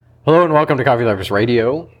Hello and welcome to Coffee Lovers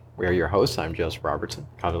Radio. We are your hosts. I'm Joseph Robertson,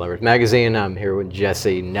 Coffee Lovers Magazine. I'm here with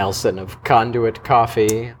Jesse Nelson of Conduit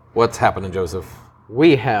Coffee. What's happening, Joseph?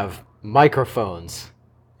 We have microphones.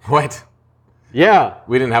 What? Yeah.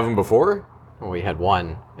 We didn't have them before? Well, we had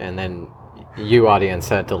one, and then you, audience,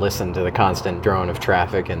 had to listen to the constant drone of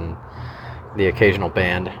traffic and the occasional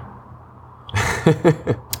band.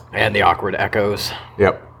 And the awkward echoes.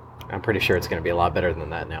 Yep. I'm pretty sure it's going to be a lot better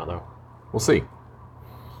than that now, though. We'll see.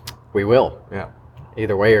 We will. Yeah.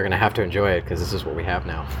 Either way, you're going to have to enjoy it because this is what we have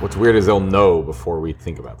now. What's weird is they'll know before we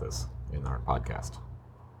think about this in our podcast.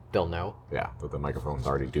 They'll know. Yeah, that the microphones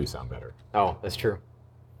already do sound better. Oh, that's true.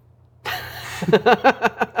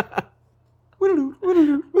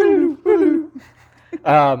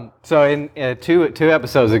 So in two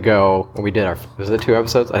episodes ago, we did our, was it 2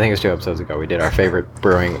 episodes? I think it was 2 episodes ago, we did our favorite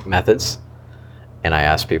brewing methods. And I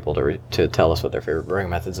asked people to tell us what their favorite brewing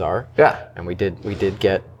methods are. Yeah. And we did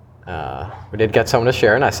get someone to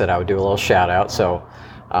share, and I said I would do a little shout out. So,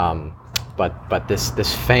 but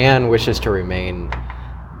this fan wishes to remain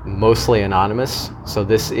mostly anonymous. So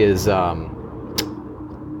this is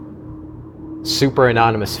super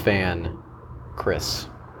anonymous fan Chris,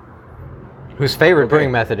 whose favorite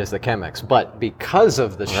brewing method is the Chemex. But because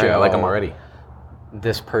of the show, I like them already.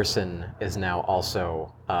 This person is now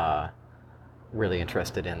also really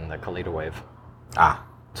interested in the Kalita Wave. Ah.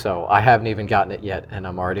 So I haven't even gotten it yet, and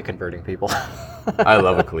I'm already converting people. I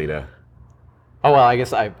love a Kalita. Oh, well, I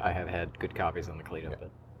guess I have had good copies on the Kalita, but...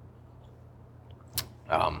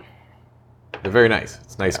 They're very nice.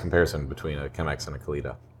 It's a nice comparison between a Chemex and a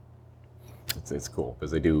Kalita. It's cool,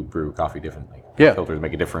 because they do brew coffee differently. Yeah. Filters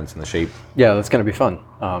make a difference in the shape. Yeah, that's going to be fun.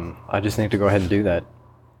 I just need to go ahead and do that.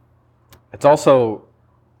 It's also...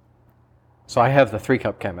 So I have the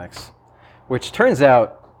 3-cup Chemex, which turns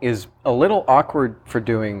out is a little awkward for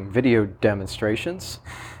doing video demonstrations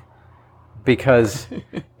because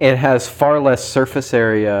it has far less surface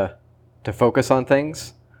area to focus on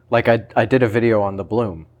things. Like I did a video on the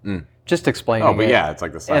Bloom, just explaining. Oh, but it. Yeah, it's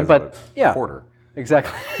like the size of a quarter.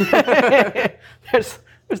 Exactly.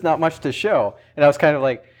 there's not much to show, and I was kind of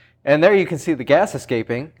like, and there you can see the gas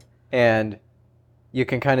escaping, and you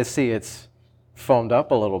can kind of see it's foamed up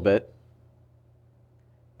a little bit.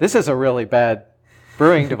 This is a really bad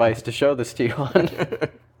brewing device to show this to you on.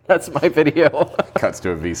 That's my video. Cuts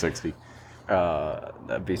to a V60.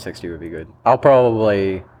 That V60 would be good. I'll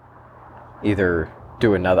probably do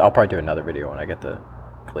another video when I get the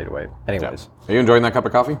Kalita Wave. Anyways. Yeah. Are you enjoying that cup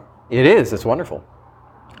of coffee? It is. It's wonderful.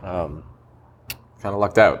 Kind of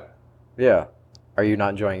lucked out. Yeah. Are you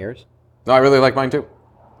not enjoying yours? No, I really like mine too.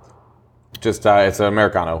 Just it's an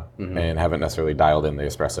Americano, and haven't necessarily dialed in the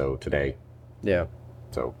espresso today. Yeah.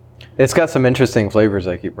 So it's got some interesting flavors.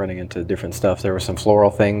 I keep running into different stuff. There was some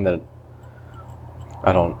floral thing that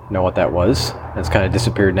I don't know what that was. It's kind of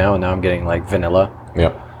disappeared now, and now I'm getting like vanilla.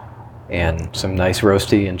 Yep. And some nice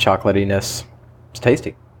roasty and chocolatiness. It's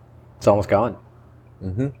tasty. It's almost gone.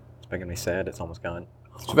 Mm-hmm. It's making me sad. It's almost gone.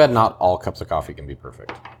 It's too bad not all cups of coffee can be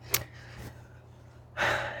perfect.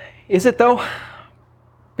 Is it though?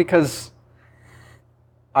 Because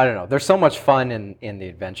I don't know. There's so much fun in the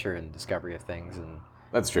adventure and discovery of things, and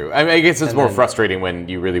That's true. I mean, I guess it's more frustrating when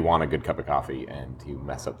you really want a good cup of coffee and you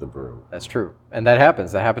mess up the brew. That's true, and that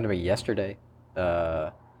happens. That happened to me yesterday.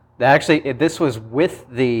 This was with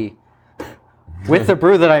the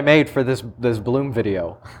brew that I made for this Bloom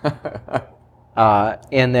video,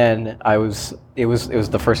 and then it was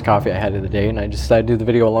the first coffee I had of the day, and I just decided to do the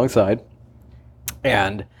video alongside,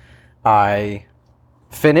 and I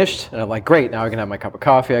finished, and I'm like, great, now I can have my cup of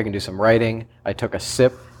coffee. I can do some writing. I took a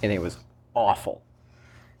sip, and it was awful.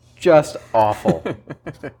 Just awful.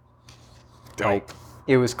 Like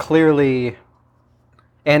it was clearly,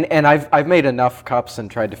 and I've made enough cups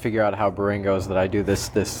and tried to figure out how brewing goes that I do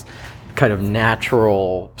this kind of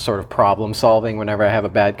natural sort of problem solving whenever I have a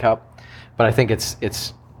bad cup. But I think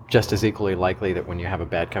it's just as equally likely that when you have a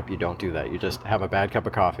bad cup, you don't do that. You just have a bad cup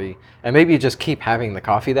of coffee, and maybe you just keep having the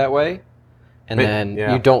coffee that way, and then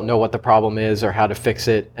you don't know what the problem is or how to fix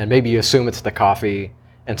it, and maybe you assume it's the coffee,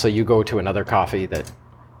 and so you go to another coffee that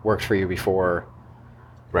worked for you before,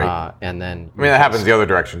 right? And then I mean, that happens the other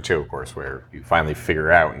direction too, of course, where you finally figure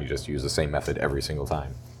it out and you just use the same method every single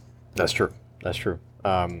time. That's true. That's true.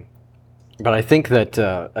 But I think that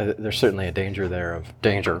there's certainly a danger there of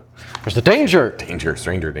danger. There's the danger. Danger,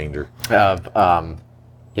 stranger danger. Of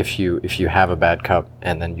if you have a bad cup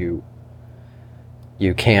and then you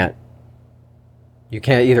can't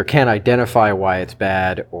identify why it's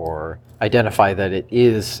bad or identify that it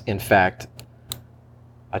is in fact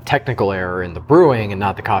a technical error in the brewing and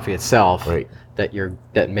not the coffee itself. Right.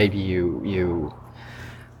 That maybe you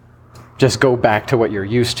just go back to what you're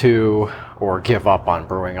used to, or give up on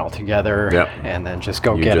brewing altogether, Yep. and then just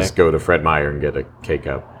go You get just it. go to Fred Meyer and get a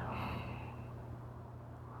K-Cup.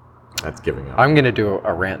 That's giving up. I'm gonna do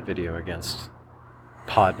a rant video against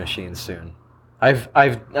pod machines soon. I've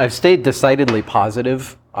stayed decidedly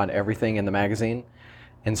positive on everything in the magazine,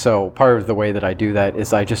 and so part of the way that I do that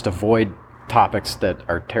is I just avoid topics that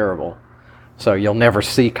are terrible. So you'll never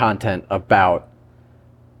see content about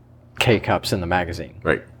K-Cups in the magazine.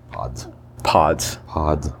 Right. Pods. Pods.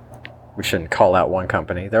 Pods. We shouldn't call out one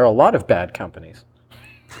company. There are a lot of bad companies.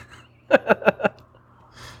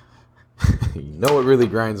 You know what really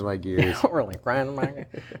grinds my gears? Really, Brian.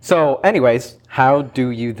 So, anyways, how do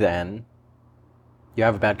you then? You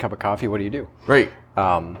have a bad cup of coffee. What do you do? Right.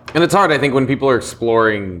 And it's hard, I think, when people are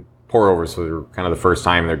exploring pour-overs for kind of the first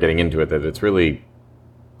time they're getting into it, that it's really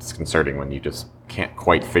disconcerting when you just can't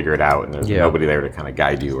quite figure it out and there's nobody there to kind of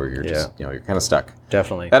guide you, or you're just, you're kind of stuck.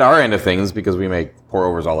 Definitely. At our end of things, because we make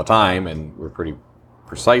pour-overs all the time and we're pretty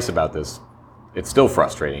precise about this, it's still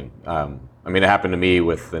frustrating. I mean, it happened to me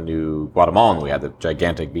with the new Guatemalan. We had the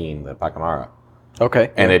gigantic bean, the Pacamara. Okay.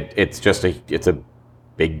 And it's a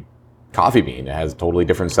big coffee bean. It has totally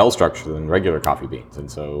different cell structure than regular coffee beans.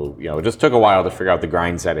 And so, it just took a while to figure out the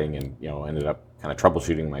grind setting, and, ended up kind of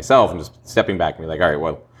troubleshooting myself and just stepping back and be like, all right,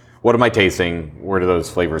 well, what am I tasting? Where do those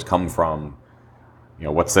flavors come from?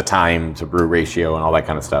 What's the time to brew ratio and all that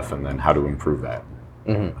kind of stuff, and then how to improve that.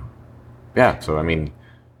 Mm-hmm. Yeah, so I mean,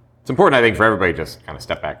 it's important, I think, for everybody to just kind of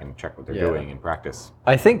step back and check what they're doing and practice.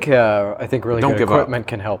 I think really Don't good give up. equipment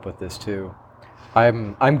can help with this too.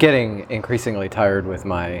 I'm getting increasingly tired with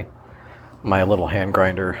my little hand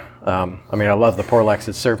grinder. I mean, I love the Porlex.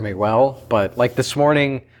 It served me well, but like this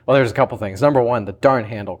morning, well, there's a couple things. Number one, the darn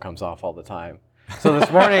handle comes off all the time. So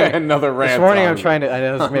this morning, Another rant This morning, on- I'm trying to. I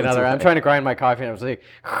know this will be another. I'm trying to grind my coffee, and I was like,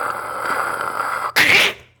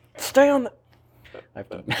 "Stay on the." I'm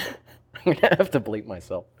gonna have to bleep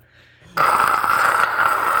myself.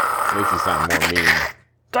 Makes you sound more mean.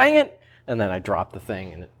 Dang it! And then I dropped the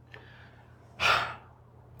thing, and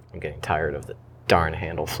I'm getting tired of the darn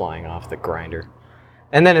handle flying off the grinder.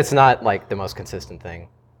 And then it's not like the most consistent thing.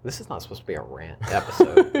 This is not supposed to be a rant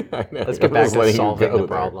episode. I know. Let's I get back was to letting you solving go the there.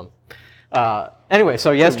 problem. Anyway, so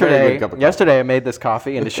very yesterday, good cup of coffee. yesterday I made this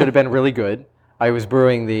coffee, and it should have been really good. I was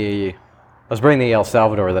brewing the El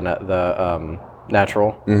Salvador, the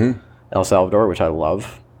natural El Salvador, which I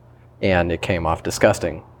love, and it came off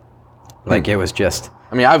disgusting. Like it was just.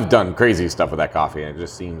 I mean, I've done crazy stuff with that coffee, and it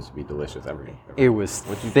just seems to be delicious every It was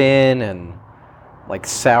thin and like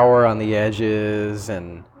sour on the edges,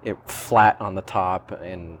 and it flat on the top.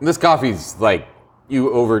 And This coffee's like,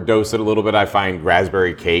 you overdose it a little bit. I find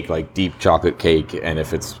raspberry cake, like deep chocolate cake, and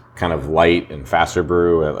if it's kind of light and faster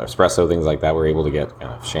brew, espresso, things like that, we're able to get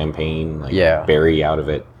kind of champagne, like berry out of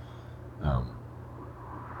it.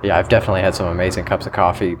 yeah, I've definitely had some amazing cups of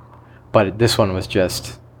coffee, but this one was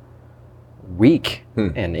just weak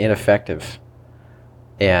and ineffective.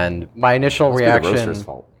 And my initial Must be the reaction, roaster's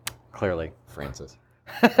fault. clearly, Francis.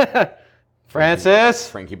 Francis,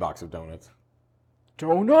 Frankie box of donuts.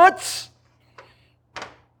 donuts.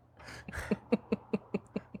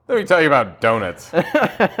 Let me tell you about donuts.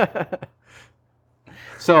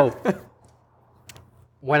 So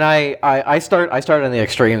when I start on the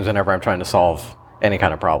extremes whenever I'm trying to solve any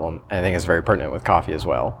kind of problem. I think it's very pertinent with coffee as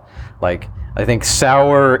well. Like, I think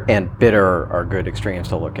sour and bitter are good extremes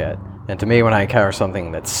to look at. And to me, when I encounter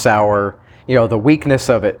something that's sour, the weakness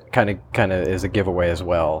of it kind of is a giveaway as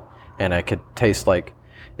well. And I could taste like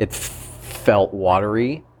it felt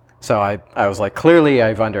watery. So I was like, clearly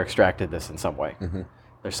I've under extracted this in some way. Mm-hmm.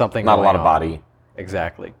 There's something Not a going lot of on. body.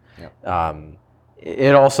 Exactly. Yep.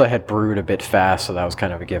 It also had brewed a bit fast, so that was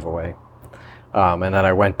kind of a giveaway. And then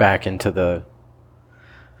I went back into the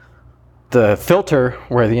filter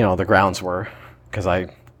where the grounds were, because I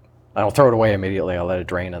don't throw it away immediately. I'll let it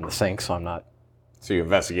drain in the sink, so I'm not. So you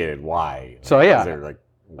investigated why. So yeah, Is there, like,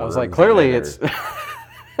 I was like, worms clearly in it,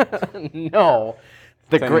 it's no.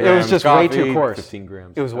 10 It was just way grams too coffee, course. 15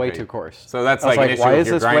 grams. It was way Okay. too coarse. So that's I was like an issue why if is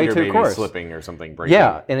your this way grinder too maybe coarse? slipping or something breaking.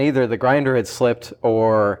 Yeah, and either the grinder had slipped,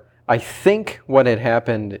 or I think what had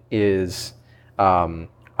happened is I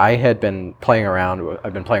had been playing around.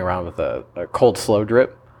 I've been playing around with a cold slow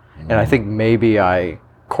drip, and I think maybe I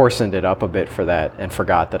coarsened it up a bit for that and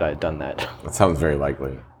forgot that I had done that. That sounds very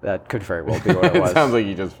likely. That could very well be what it It was. sounds like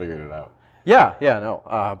you just figured it out. Yeah, no.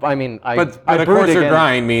 I mean, But I a brewed coarser again.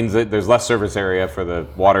 grind means that there's less surface area for the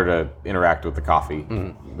water to interact with the coffee,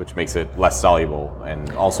 Mm-hmm. which makes it less soluble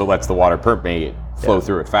and also lets the water permeate, flow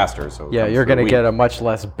through it faster. So it Yeah, comes you're through going to weak. get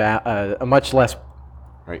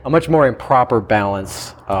Right. a much more improper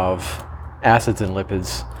balance of acids and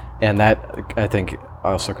lipids and that I think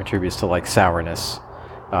also contributes to like sourness.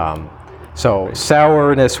 So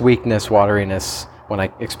sourness, weakness, wateriness. When I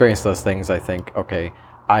experience those things, I think, okay,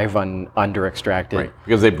 I've under extracted. Right.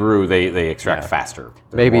 Because they brew, they extract faster.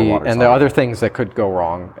 They're more Maybe, water and there are soluble. other things that could go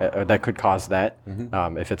wrong that could cause that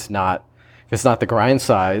if it's not the grind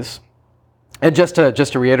size. And just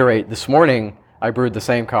to reiterate, this morning I brewed the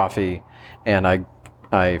same coffee, and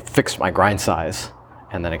I fixed my grind size,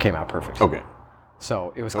 and then it came out perfect. Okay.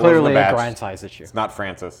 So it was it wasn't clearly the a batch. grind size issue. It's not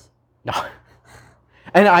Francis. No.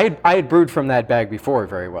 And I had brewed from that bag before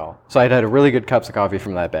very well. So I'd had a really good cups of coffee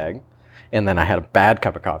from that bag, and then I had a bad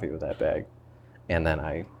cup of coffee with that bag, and then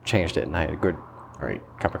I changed it, and I had a good Right.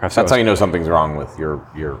 cup of coffee. So That's how you know something's wrong with your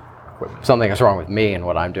equipment. something is wrong with me and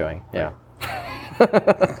what I'm doing. Yeah.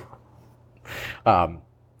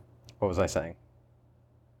 What was I saying?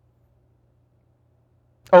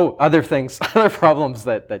 Oh, other things, other problems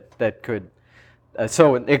that could.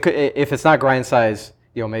 So it could, if it's not grind size,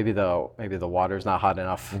 maybe the water's not hot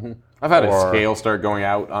enough. I've had a Or- scale start going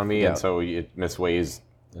out on me, Yeah. and so it misweighs,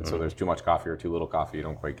 and so there's too much coffee or too little coffee. You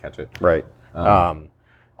don't quite catch it. Right.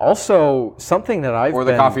 Also, something that I've Or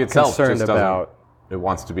the been coffee itself concerned just doesn't. about. It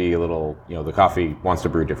wants to be a little. The coffee wants to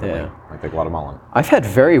brew differently, Yeah. like the Guatemalan. I've had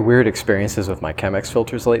very weird experiences with my Chemex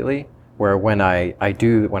filters lately, where when I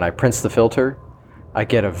prince the filter, I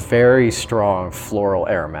get a very strong floral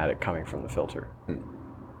aromatic coming from the filter,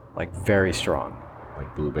 like very strong.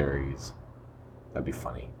 Like blueberries. That'd be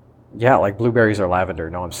funny. Yeah, like blueberries or lavender.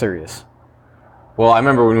 No, I'm serious. Well, I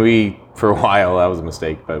remember when for a while, that was a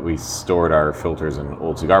mistake, but we stored our filters in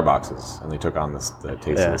old cigar boxes, and they took on the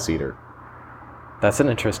taste Yeah. of the cedar. That's an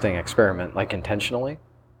interesting experiment, like intentionally.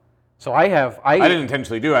 So I didn't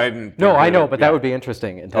intentionally do it. I didn't. No, I know, but yeah. that would be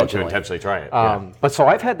interesting Oh, to intentionally. intentionally try it. Yeah. But so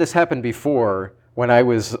I've had this happen before. When I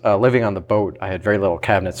was living on the boat, I had very little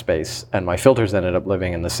cabinet space, and my filters ended up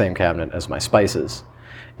living in the same cabinet as my spices.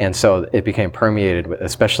 And so it became permeated with,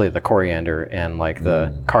 especially the coriander and like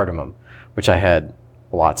the cardamom, which I had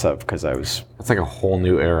lots of because I was. That's like a whole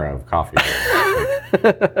new era of coffee. Like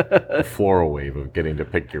a floral wave of getting to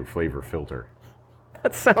pick your flavor filter.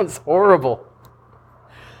 That sounds horrible.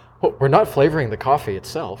 Well, we're not flavoring the coffee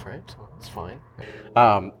itself, right? So it's fine.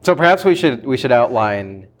 So perhaps we should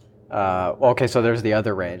outline. Okay, so there's the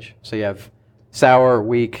other range. So you have sour,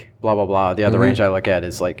 weak, blah blah blah. The other range I look at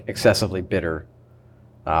is like excessively bitter.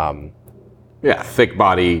 Yeah, thick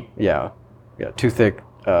body. Yeah, too thick,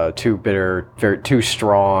 too bitter, too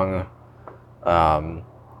strong.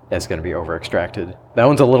 It's going to be over extracted. That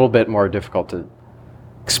one's a little bit more difficult to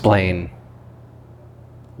explain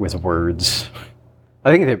with words.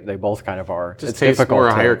 I think they both kind of are. Just it's tastes difficult more a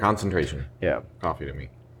to- higher concentration Yeah. coffee to me.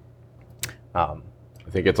 I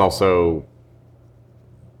think it's also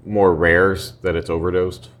more rare that it's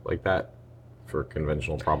overdosed like that for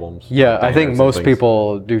conventional problems. Yeah, I Diners think and most things.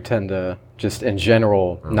 people do tend to just in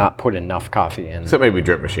general not put enough coffee in. Except maybe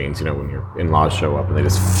drip machines, when your in-laws show up and they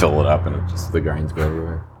just fill it up and the grinds go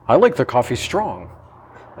everywhere. I like the coffee strong.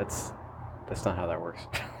 That's not how that works.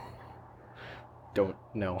 Don't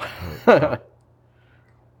know.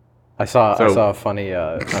 I saw a funny.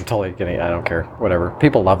 I'm totally kidding. I don't care. Whatever.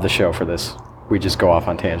 People love the show for this. We just go off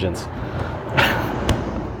on tangents.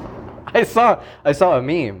 I saw a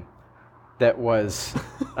meme that was.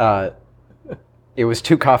 It was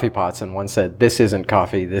two coffee pots, and one said, "This isn't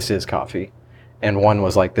coffee. This is coffee," and one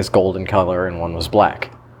was like this golden color, and one was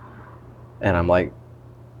black. And I'm like,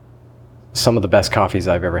 some of the best coffees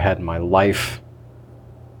I've ever had in my life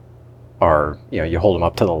are, you hold them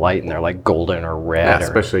up to the light and they're like golden or red. Yeah, or,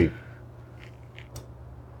 especially.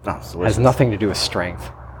 Oh, it's has delicious. nothing to do with strength.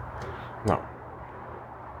 No.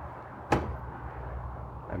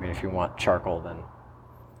 I mean, if you want charcoal, then It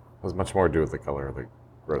has much more to do with the color of the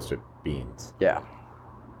roasted beans, yeah.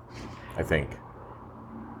 I think.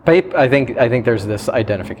 But I think there's this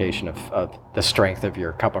identification of the strength of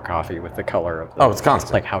your cup of coffee with the color of the, Oh, it's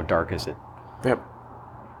constant. like how dark is it? Yep.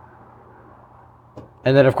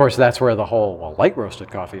 And then of course that's where the whole light roasted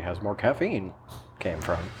coffee has more caffeine came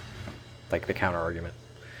from, like the counter argument.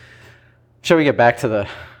 Shall we get back to the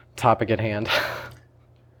topic at hand?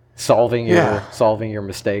 solving your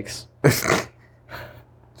mistakes.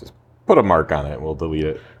 Just put a mark on it and we'll delete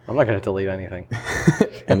it. I'm not going to delete anything.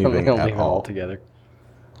 Anything I'm going to at leave it all all. together,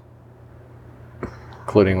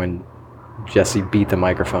 including when Jesse beat the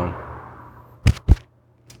microphone.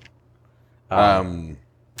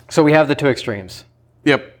 So we have the two extremes.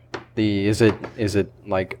 Yep. Is it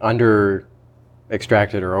like under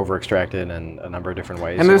extracted or over extracted in a number of different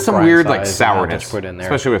ways? And there's So some grind weird size and how much sourness, put in there.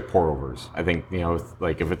 especially with pour overs. I think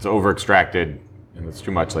if it's over extracted and it's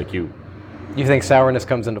too much, like you You think sourness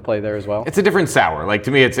comes into play there as well? It's a different sour. Like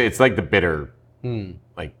to me, it's like the bitter,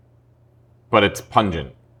 like, but it's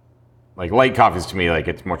pungent. Like light coffees to me, like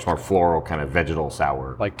it's much more floral, kind of vegetal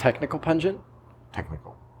sour. Like technical pungent?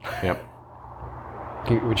 Technical. Yep.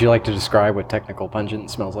 Would you like to describe what technical pungent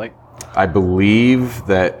smells like? I believe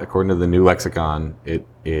that according to the New Lexicon, it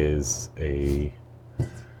is a,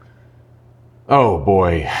 oh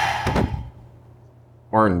boy,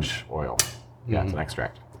 orange oil. Yeah, it's an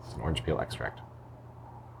extract. It's an orange peel extract.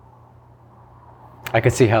 I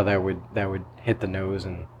could see how that would hit the nose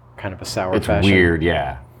in kind of a sour It's fashion. weird,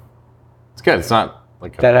 yeah. It's good. It's not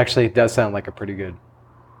like That actually does sound like a pretty good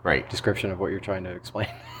right. description of what you're trying to explain.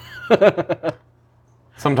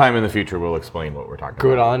 Sometime in the future, we'll explain what we're talking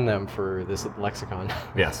Good about. on them for this lexicon.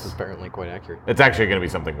 Yes. It's apparently quite accurate. It's actually going to be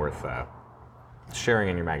something worth sharing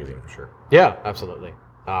in your magazine for sure. Yeah, absolutely.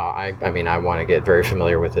 I mean, I want to get very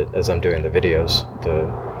familiar with it as I'm doing the videos,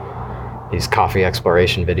 these coffee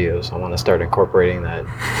exploration videos. I want to start incorporating that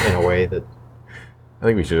in a way that. I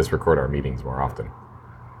think we should just record our meetings more often.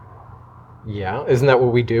 Yeah, isn't that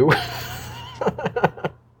what we do?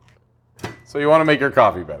 So you want to make your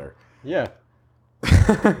coffee better? Yeah.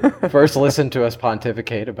 First, listen to us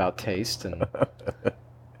pontificate about taste and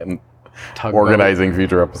tugboat, Organizing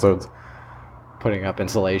future episodes. putting up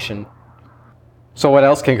insulation. So, what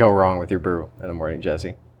else can go wrong with your brew in the morning,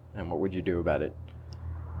 Jesse? And what would you do about it?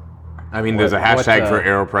 I mean, there's a What- hashtag for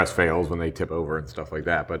AeroPress fails when they tip over and stuff like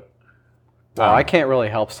that. But Well, I can't really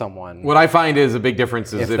help someone. what I find is a big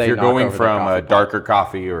difference is If if they you're knock going over the from coffee a pot. darker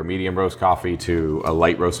coffee or a medium roast coffee to a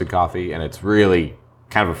light roasted coffee, and it's really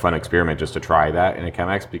kind of a fun experiment just to try that in a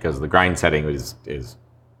Chemex because the grind setting is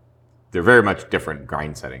they're very much different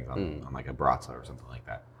grind settings on like a Baratza or something like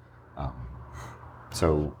that.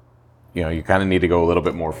 So, you know, you kind of need to go a little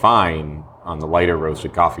bit more fine on the lighter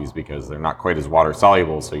roasted coffees because they're not quite as water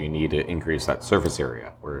soluble, so you need to increase that surface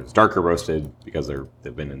area. Whereas darker roasted, because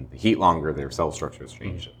they've been in the heat longer, their cell structures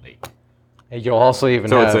changed. And you'll also even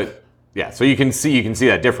So have. it's so you can see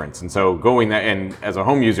that difference. And so going that, and as a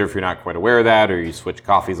home user, if you're not quite aware of that, or you switch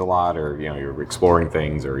coffees a lot, or you know you're exploring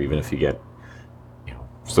things, or even if you get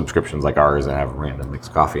subscriptions like ours that have random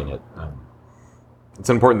mixed coffee in it, it's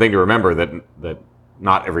an important thing to remember that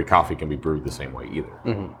not every coffee can be brewed the same way either.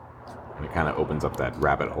 And it kind of opens up that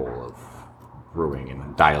rabbit hole of brewing and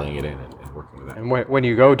then dialing it in and working with that. And when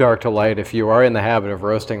you go dark to light, if you are in the habit of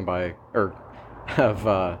roasting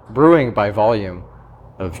brewing by volume,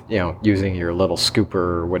 of using your little scooper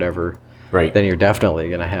or whatever, Right. then you're definitely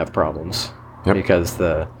going to have problems because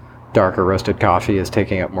the darker roasted coffee is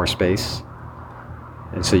taking up more space,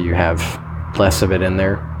 and so you have less of it in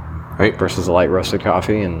there Right. versus the light roasted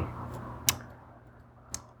coffee. And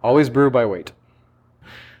always brew by weight.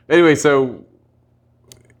 Anyway, so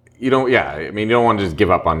you don't want to just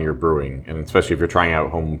give up on your brewing, and especially if you're trying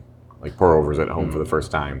out home, like pour overs at home for the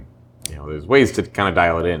first time. There's ways to kind of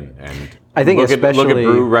dial it in, and I think look at especially-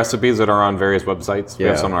 brew recipes that are on various websites. We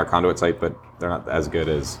have Yeah. some on our Conduit site, but they're not as good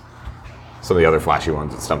as some of the other flashy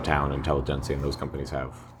ones that Stumptown, Intelligentsia, and those companies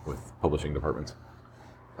have with publishing departments.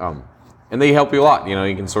 And they help you a lot.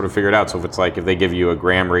 You can sort of figure it out. So if they give you a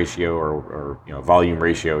gram ratio or volume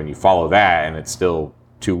ratio, and you follow that, and it's still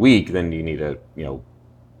too weak, then you need to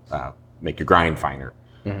make your grind finer.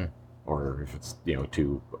 Or if it's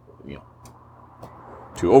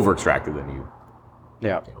too over extracted, then you.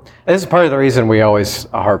 Yeah, this is part of the reason we always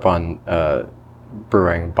harp on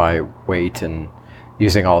brewing by weight and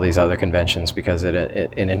using all these other conventions, because it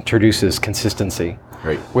introduces consistency,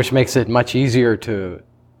 Right. which makes it much easier to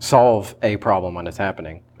solve a problem when it's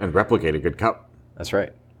happening. And replicate a good cup. That's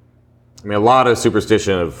right. I mean, a lot of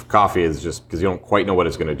superstition of coffee is just because you don't quite know what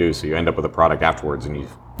it's going to do, so you end up with a product afterwards, and you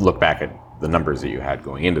look back at the numbers that you had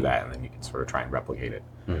going into that, and then you can sort of try and replicate it.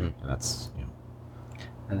 And that's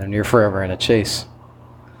And then you're forever in a chase.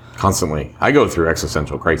 constantly. I go through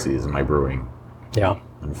existential crises in my brewing Yeah.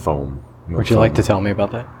 and foam. Would you like to tell me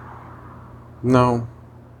about that? No.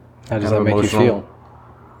 How does Kind that of make emotional. you feel?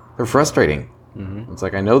 They're frustrating. It's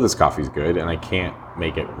like I know this coffee's good, and I can't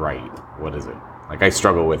make it right. What is it? Like I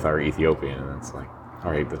struggle with our Ethiopian, and it's like,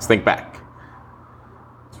 all right, let's think back.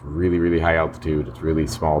 It's really, really high altitude. It's really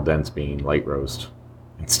small, dense bean, light roast.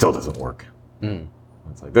 It still doesn't work.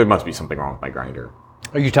 It's like there must be something wrong with my grinder.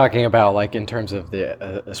 Are you talking about like in terms of the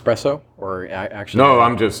espresso, or actually? No,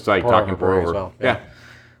 I'm just like pour talking over pour brewing over. as well.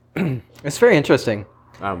 Yeah. It's very interesting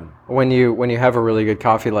when you have a really good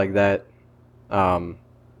coffee like that.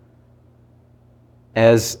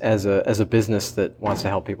 As a business that wants to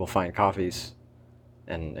help people find coffees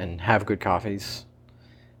and have good coffees,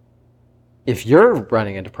 if you're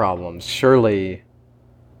running into problems, surely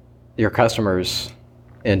your customers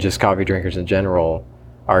and just coffee drinkers in general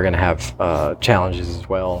are going to have challenges as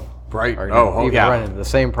well. Right. Are gonna run into the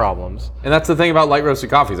same problems. And that's the thing about light roasted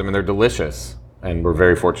coffees. I mean, they're delicious, and we're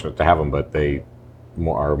very fortunate to have them, but they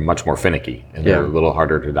are much more finicky, and they're a little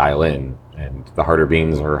harder to dial in, and the harder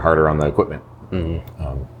beans are harder on the equipment.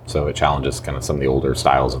 So it challenges kind of some of the older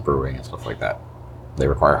styles of brewing and stuff like that. They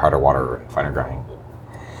require harder water and finer grinding.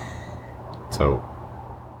 So,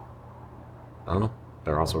 I don't know.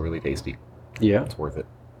 They're also really tasty. Yeah. It's worth it.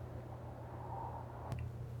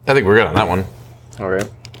 I think we're good on that one. All right.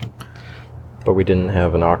 But we didn't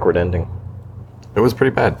have an awkward ending. It was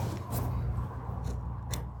pretty bad.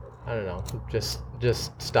 I don't know.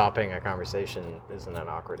 Just stopping a conversation isn't an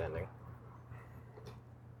awkward ending.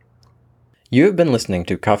 You have been listening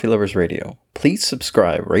to Coffee Lovers Radio. Please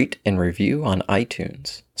subscribe, rate, and review on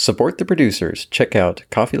iTunes. Support the producers. Check out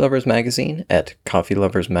Coffee Lovers Magazine at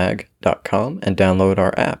coffeeloversmag.com and download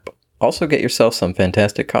our app. Also get yourself some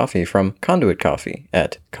fantastic coffee from Conduit Coffee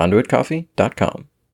at conduitcoffee.com.